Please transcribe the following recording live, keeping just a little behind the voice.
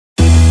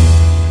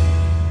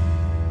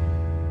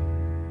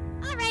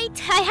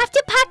Right, I have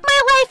to pack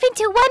my life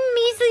into one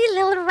measly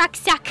little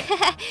rucksack.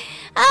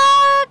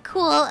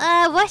 Cool.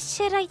 What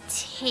should I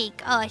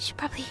take? Oh, I should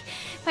probably...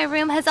 My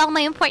room has all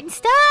my important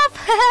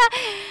stuff.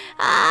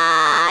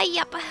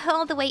 Yep,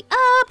 all the way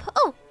up.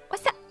 Oh,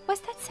 what's that?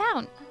 What's that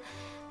sound?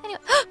 Anyway,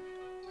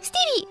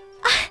 Stevie!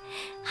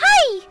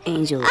 Hi!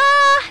 Angel,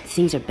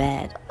 things are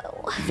bad.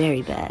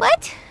 Very bad.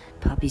 What?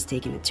 Poppy's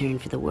taken a turn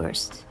for the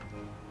worst.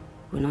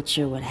 We're not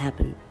sure what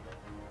happened,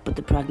 but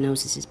the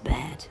prognosis is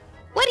bad.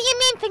 What do you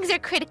mean things are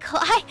critical?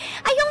 I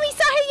only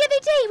saw her the other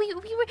day. We were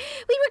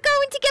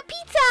going to get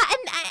pizza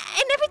and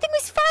everything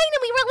was fine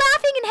and we were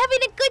laughing and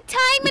having a good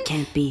time. You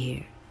can't be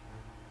here.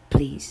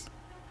 Please,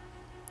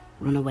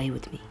 run away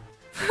with me.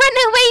 Run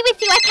away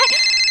with you? I can't.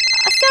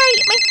 Oh,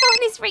 sorry, my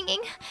phone is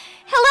ringing.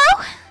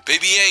 Hello?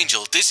 Baby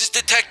Angel, this is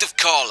Detective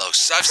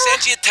Carlos. I've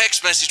sent you a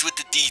text message with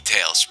the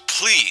details.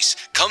 Please,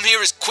 come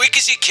here as quick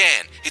as you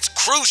can. It's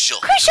crucial.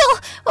 Crucial?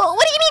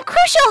 What do you mean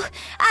crucial?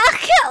 I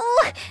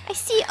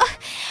see.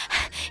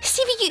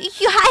 Stevie,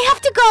 I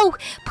have to go.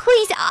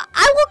 Please,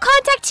 I will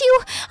contact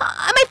you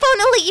on my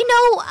phone. I'll let you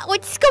know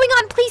what's going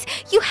on. Please,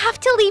 you have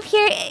to leave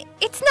here.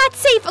 It's not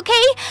safe,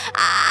 okay?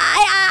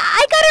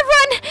 I gotta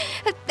run.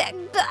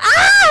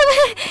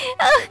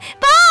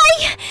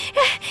 Bye.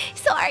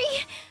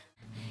 Sorry.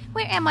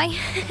 Where am I?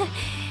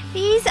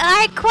 These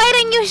are quite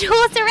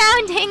unusual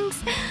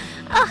surroundings.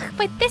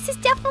 But this is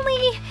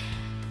definitely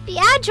the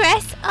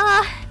address.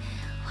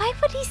 Why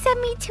would he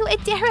send me to a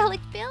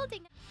derelict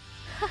building?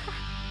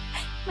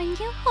 My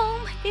new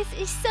home. This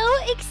is so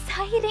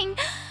exciting.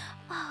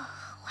 Oh,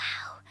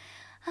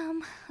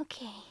 wow.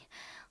 Okay.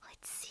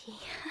 Let's see.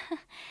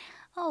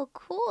 Oh,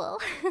 cool.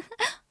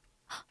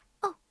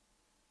 Oh,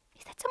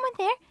 is that someone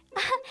there?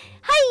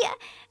 Hi.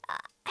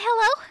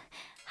 Hello?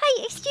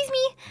 Hi, excuse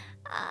me.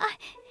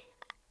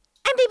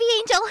 I'm Baby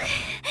Angel.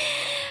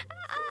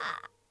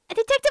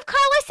 Detective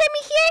Carlos sent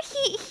me here.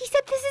 He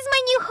said this is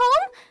my new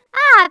home.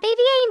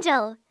 Baby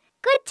Angel.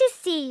 Good to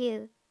see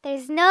you.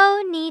 There's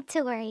no need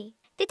to worry.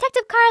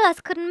 Detective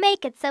Carlos couldn't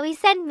make it, so he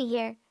sent me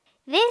here.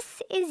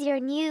 This is your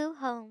new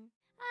home.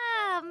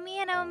 Oh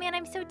man,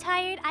 I'm so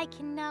tired. I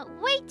cannot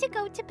wait to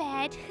go to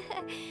bed.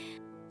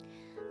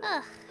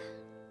 Ugh.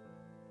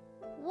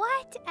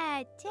 What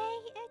a day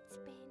it's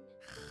been.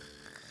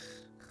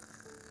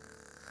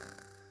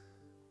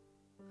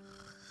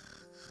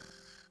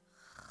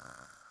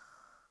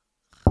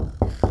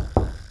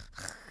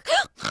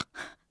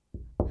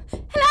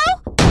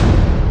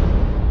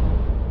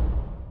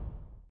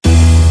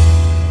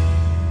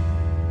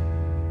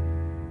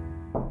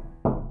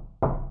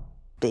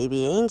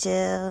 Baby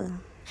Angel.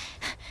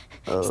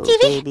 Oh,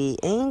 Stevie? Baby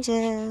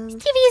Angel.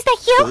 Stevie, is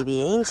that you?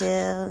 Baby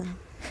Angel.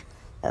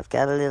 I've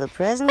got a little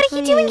present What for are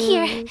you. you doing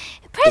here?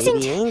 A present?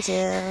 Baby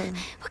Angel.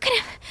 What kind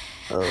of...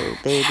 Oh,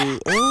 Baby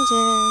Angel. Don't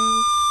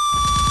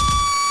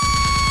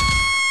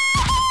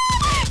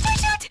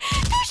shoot!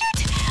 Don't shoot!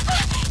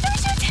 Don't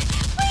shoot!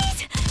 Please!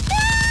 No!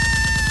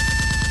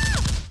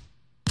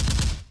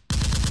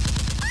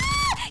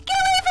 Get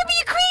away from me,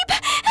 you creep!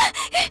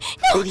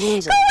 No! Baby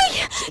Angel. Go away!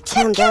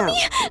 Calm down. Me. I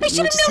You should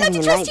were have just known not having to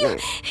a trust you.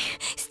 nightmare.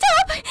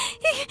 Stop!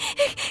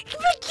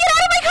 Get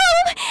out of my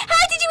home!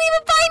 How did you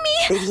even find me?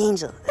 Baby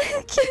Angel,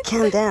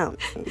 calm down.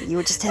 You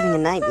were just having a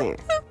nightmare.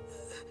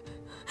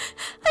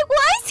 I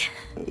was?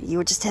 You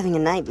were just having a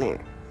nightmare.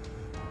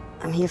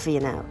 I'm here for you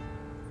now.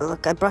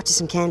 Look, I brought you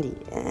some candy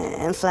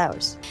and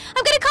flowers.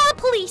 I'm gonna call the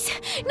police.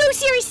 No,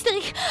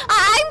 seriously.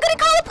 I'm gonna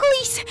call the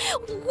police.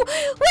 What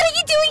are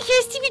you doing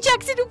here, Stevie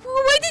Jackson?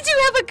 Why did you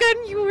have a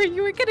gun? You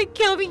were gonna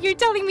kill me. You're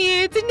telling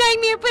me it's a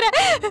nightmare, but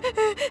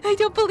I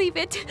don't believe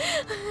it.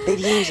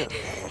 Baby Angel,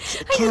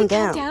 calm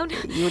down. Calm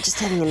down. You were just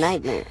having a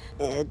nightmare.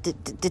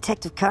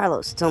 Detective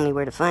Carlos told me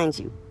where to find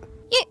you.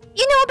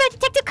 You know about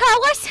Detective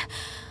Carlos?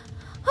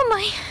 Oh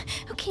my.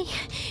 Okay,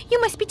 you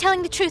must be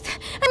telling the truth.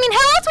 I mean,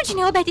 how else would you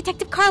know about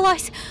Detective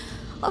Carlos?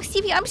 Oh,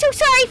 Stevie, I'm so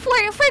sorry for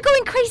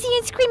going crazy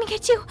and screaming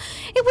at you.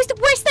 It was the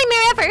worst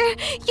nightmare ever.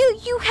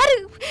 You had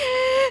a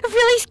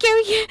really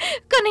scary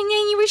gun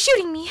and you were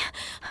shooting me.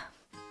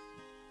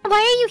 Why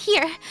are you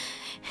here?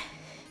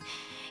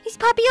 Is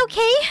Poppy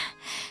okay?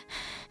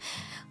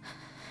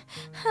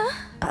 Huh?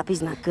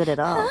 Poppy's not good at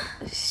all.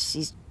 Huh?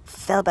 She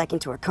fell back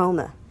into her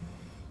coma.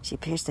 She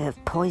appears to have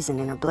poison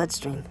in her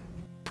bloodstream.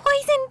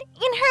 Poison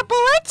in her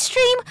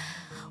bloodstream?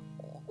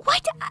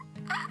 What?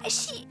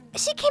 She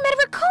came out of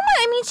her coma.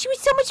 I mean, she was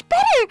so much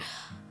better.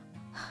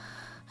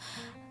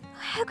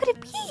 How could it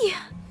be?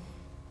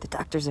 The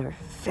doctors are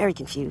very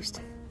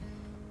confused.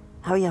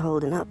 How are you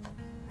holding up?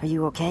 Are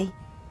you okay?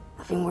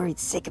 I've been worried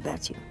sick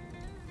about you.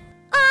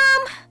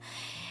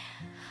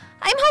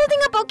 I'm holding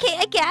up okay,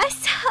 I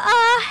guess.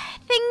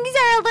 Things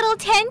are a little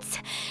tense.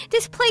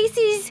 This place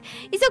is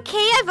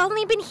okay. I've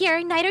only been here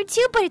a night or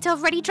two, but it's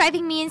already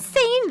driving me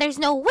insane. There's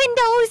no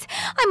windows.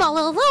 I'm all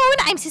alone.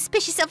 I'm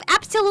suspicious of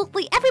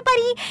absolutely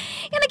everybody.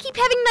 And I keep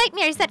having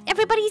nightmares that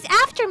everybody's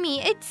after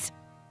me. It's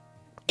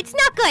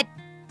not good.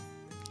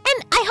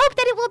 And I hope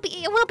that it will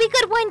be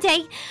good one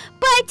day.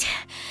 But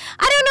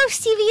I don't know,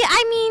 Stevie.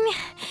 I mean,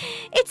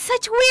 it's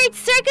such weird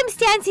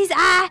circumstances.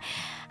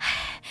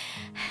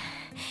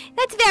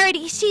 That's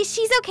Verity.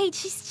 She's okay.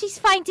 She's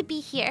fine to be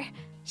here.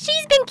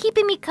 She's been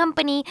keeping me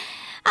company.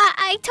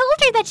 I told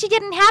her that she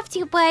didn't have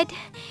to, but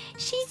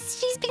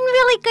she's been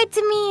really good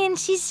to me, and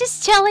she's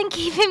just chilling,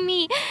 keeping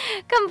me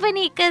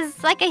company.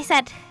 Cause, like I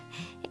said,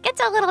 it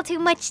gets a little too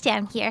much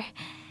down here.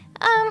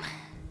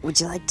 Would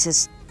you like to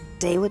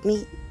stay with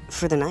me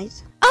for the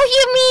night? Oh,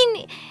 you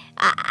mean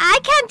I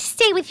can't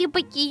stay with you,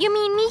 but you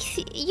mean me?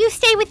 You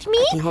stay with me?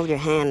 I can hold your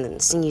hand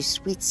and sing you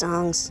sweet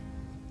songs,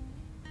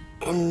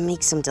 and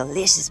make some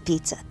delicious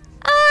pizza.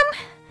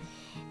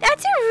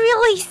 That's a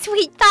really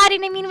sweet thought,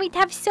 and I mean, we'd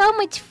have so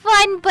much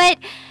fun, but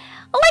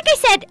like I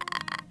said,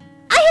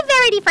 I have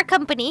Verity for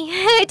company.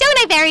 Don't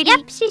I, Verity?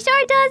 Yep, she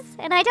sure does,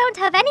 and I don't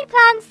have any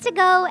plans to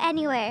go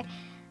anywhere.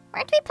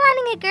 Weren't we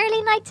planning a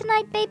girly night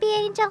tonight, baby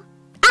angel?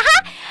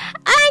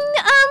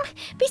 And,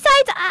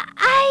 besides,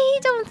 I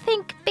don't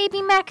think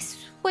Baby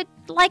Max would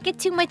like it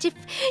too much if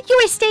you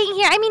were staying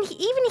here. I mean, even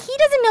he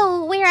doesn't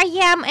know where I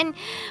am, and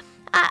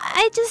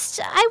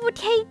I would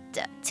hate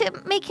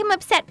to make him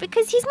upset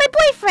because he's my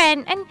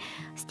boyfriend. And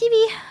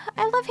Stevie,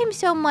 I love him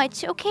so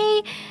much,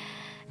 okay?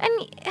 And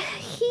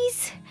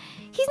he's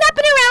not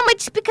been around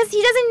much because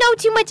he doesn't know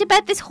too much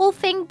about this whole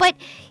thing, but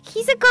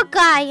he's a good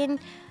guy, and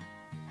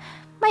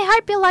my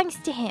heart belongs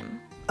to him.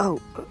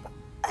 Oh,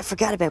 I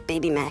forgot about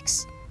Baby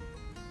Max.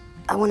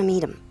 I want to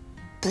meet him.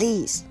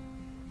 Please.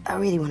 I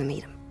really want to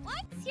meet him.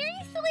 What?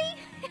 Seriously?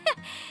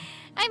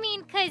 I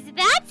mean, 'cause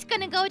that's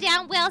gonna go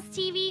down well,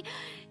 Stevie.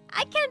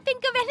 I can't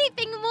think of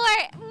anything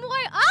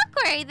more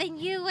awkward than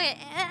you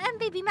and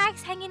Baby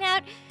Max hanging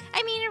out.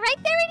 I mean, right,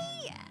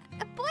 Verity?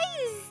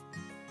 Boys,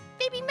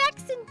 Baby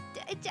Max and...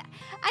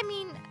 I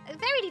mean,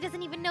 Verity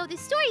doesn't even know this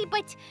story,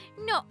 but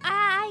no,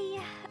 I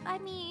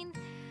mean,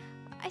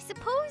 I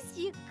suppose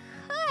you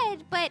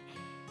could, but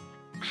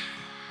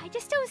I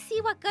just don't see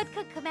what good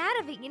could come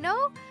out of it, you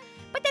know?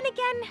 But then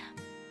again,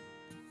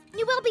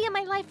 you will be in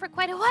my life for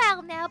quite a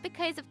while now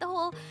because of the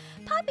whole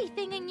Poppy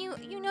thing, and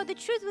you know the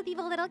truth with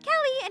evil little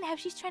Kelly and how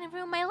she's trying to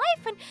ruin my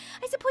life, and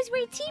I suppose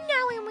we're a team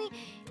now and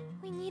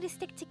we need to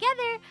stick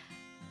together.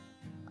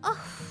 Oh,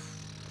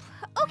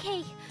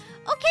 okay,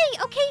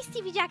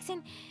 Stevie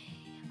Jackson.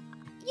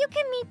 You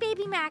can meet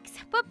Baby Max,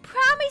 but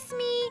promise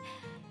me...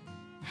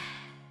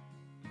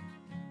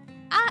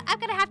 I'm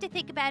gonna have to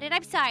think about it,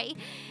 I'm sorry.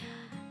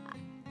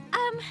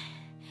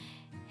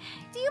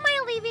 Do you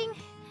mind leaving?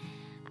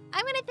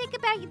 I'm gonna think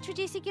about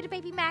introducing you to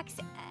Baby Max,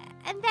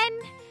 and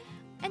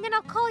then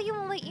I'll call you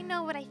and let you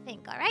know what I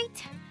think,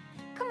 alright?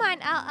 Come on,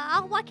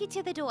 I'll walk you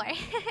to the door.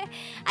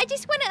 I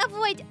just want to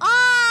avoid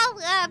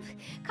all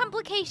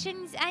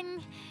complications,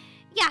 and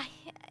yeah,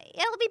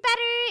 it'll be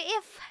better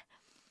if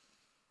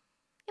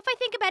I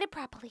think about it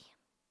properly.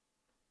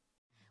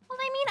 Well,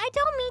 I mean, I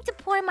don't mean to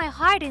pour my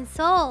heart and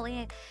soul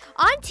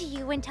onto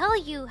you and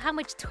tell you how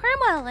much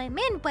turmoil I'm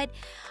in, but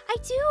I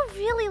do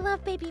really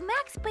love Baby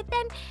Max. But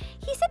then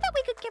he said that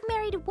we could get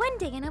married one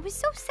day, and I was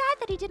so sad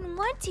that he didn't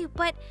want to.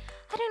 But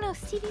I don't know,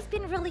 Stevie's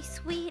been really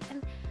sweet,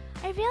 and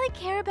I really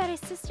care about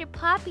his sister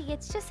Poppy.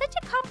 It's just such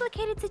a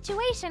complicated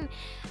situation.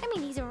 I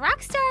mean, he's a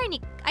rock star, and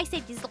I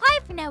saved his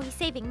life, and now he's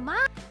saving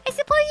mine. I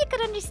suppose you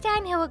could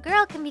understand how a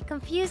girl can be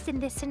confused in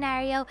this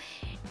sscenario.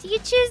 Do you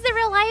choose the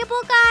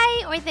reliable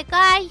guy, or the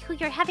guy who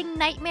you're having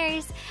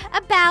nightmares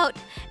about,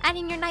 and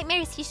in your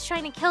nightmares he's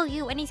trying to kill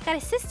you, and he's got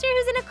a sister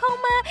who's in a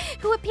coma,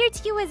 who appeared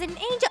to you as an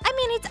angel? I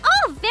mean, it's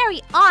all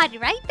very odd,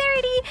 right,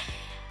 Verity?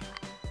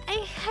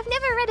 I've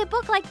never read a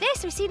book like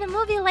this or seen a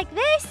movie like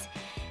this.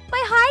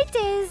 My heart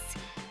is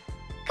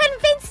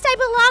convinced I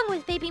belong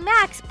with Baby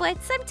Max,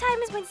 but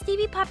sometimes when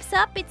Stevie pops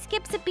up, it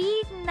skips a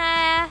beat, and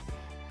I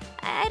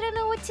don't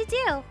know what to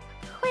do.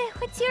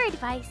 What's your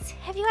advice?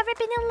 Have you ever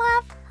been in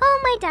love? Oh,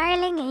 my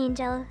darling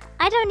angel.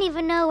 I don't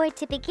even know where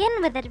to begin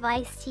with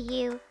advice to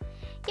you.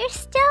 You're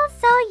still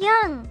so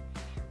young.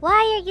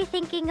 Why are you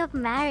thinking of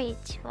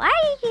marriage? Why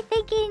are you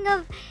thinking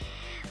of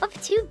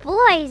two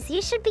boys?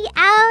 You should be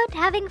out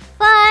having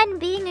fun,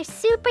 being a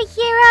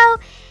superhero.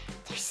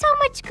 There's so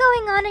much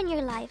going on in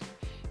your life.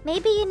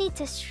 Maybe you need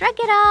to shrug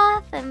it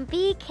off and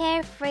be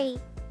carefree.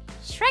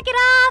 Shrug it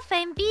off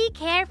and be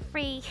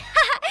carefree.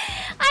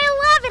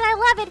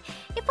 I love it.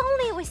 If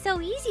only it was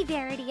so easy,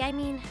 Verity. I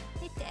mean,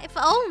 if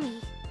only.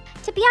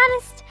 To be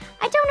honest,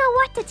 I don't know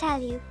what to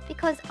tell you,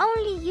 because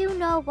only you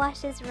know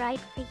what is right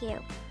for you.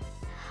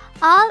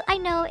 All I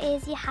know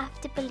is you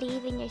have to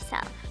believe in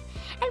yourself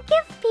and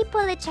give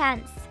people a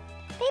chance.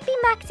 Baby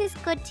Max is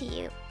good to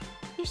you.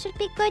 You should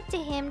be good to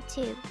him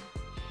too.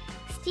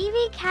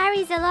 Stevie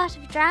carries a lot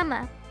of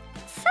drama.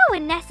 It's so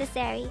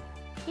unnecessary,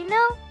 you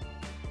know?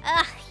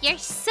 Ugh, you're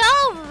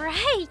so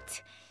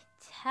right.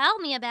 Tell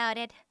me about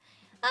it.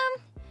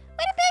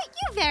 What about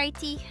you,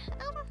 Verity?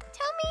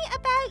 Tell me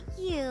about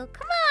you.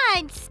 Come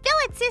on, spill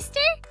it, sister.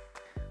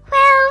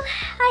 Well,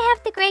 I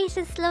have the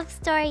greatest love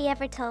story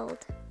ever told.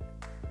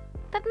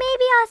 But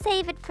maybe I'll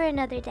save it for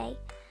another day.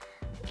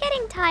 I'm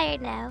getting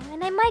tired now,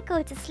 and I might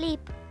go to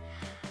sleep.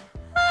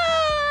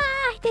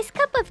 This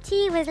cup of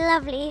tea was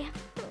lovely.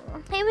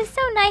 It was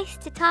so nice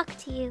to talk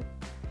to you.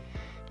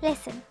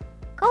 Listen,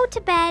 go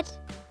to bed,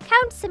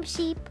 count some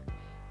sheep,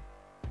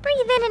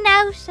 Breathe in and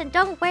out and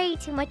don't worry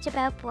too much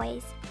about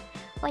boys.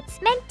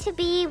 What's meant to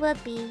be will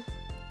be.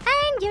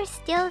 And you're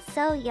still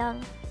so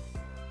young.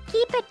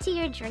 Keep it to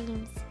your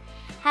dreams.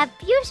 Have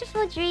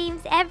beautiful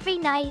dreams every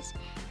night.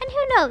 And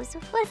who knows,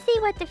 we'll see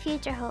what the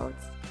future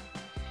holds.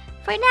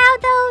 For now,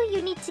 though,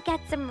 you need to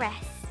get some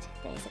rest.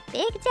 There's a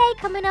big day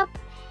coming up,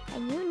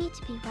 and you need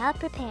to be well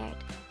prepared.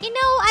 You know,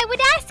 I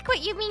would ask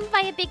what you mean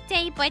by a big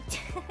day, but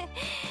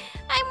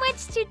I'm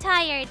much too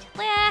tired.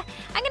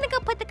 I'm gonna go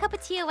put the cup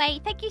of tea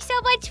away. Thank you so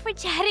much for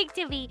chatting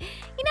to me.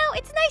 You know,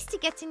 it's nice to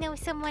get to know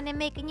someone and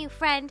make a new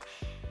friend.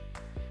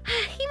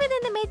 Even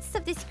in the midst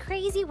of this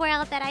crazy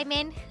world that I'm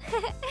in.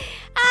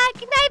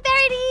 Good night,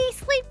 Verity.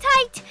 Sleep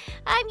tight.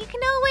 You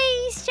can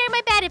always share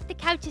my bed if the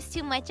couch is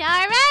too much,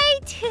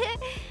 alright?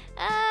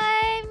 La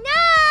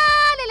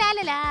la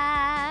la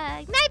la.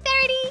 Night,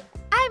 Verity.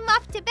 I'm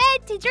off to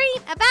bed to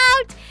dream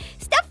about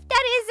stuff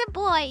that isn't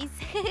boys.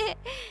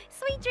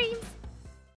 Sweet dreams.